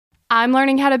I'm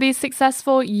learning how to be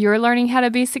successful. You're learning how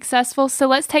to be successful. So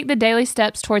let's take the daily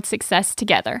steps towards success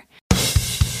together.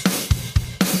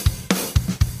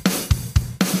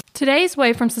 Today's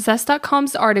way from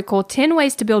Success.com's article, 10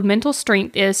 Ways to Build Mental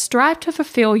Strength, is strive to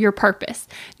fulfill your purpose.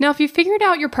 Now, if you figured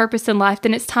out your purpose in life,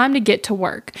 then it's time to get to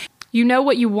work. You know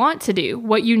what you want to do,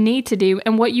 what you need to do,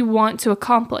 and what you want to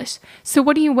accomplish. So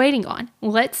what are you waiting on?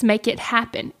 Let's make it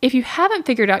happen. If you haven't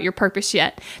figured out your purpose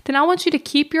yet, then I want you to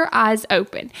keep your eyes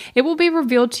open. It will be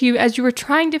revealed to you as you are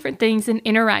trying different things and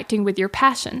interacting with your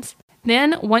passions.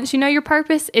 Then, once you know your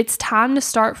purpose, it's time to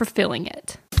start fulfilling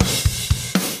it.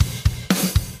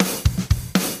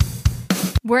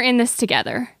 We're in this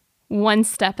together, one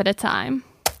step at a time.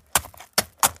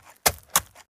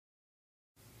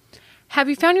 Have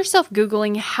you found yourself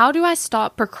Googling, how do I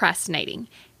stop procrastinating?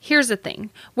 Here's the thing.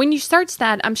 When you search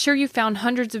that, I'm sure you found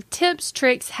hundreds of tips,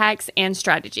 tricks, hacks, and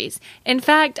strategies. In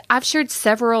fact, I've shared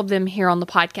several of them here on the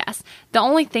podcast. The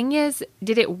only thing is,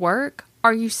 did it work?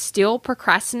 Are you still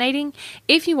procrastinating?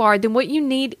 If you are, then what you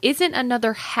need isn't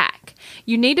another hack.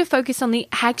 You need to focus on the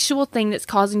actual thing that's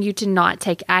causing you to not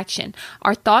take action.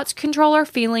 Our thoughts control our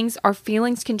feelings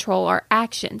control our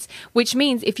actions, which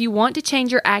means if you want to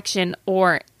change your action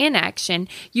or inaction,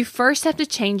 you first have to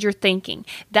change your thinking.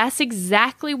 That's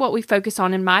exactly what we focus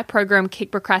on in my program,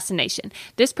 Kick Procrastination.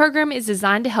 This program is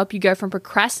designed to help you go from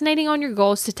procrastinating on your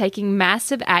goals to taking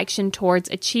massive action towards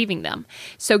achieving them.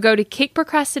 So go to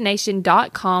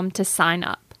kickprocrastination.com to sign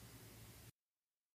up.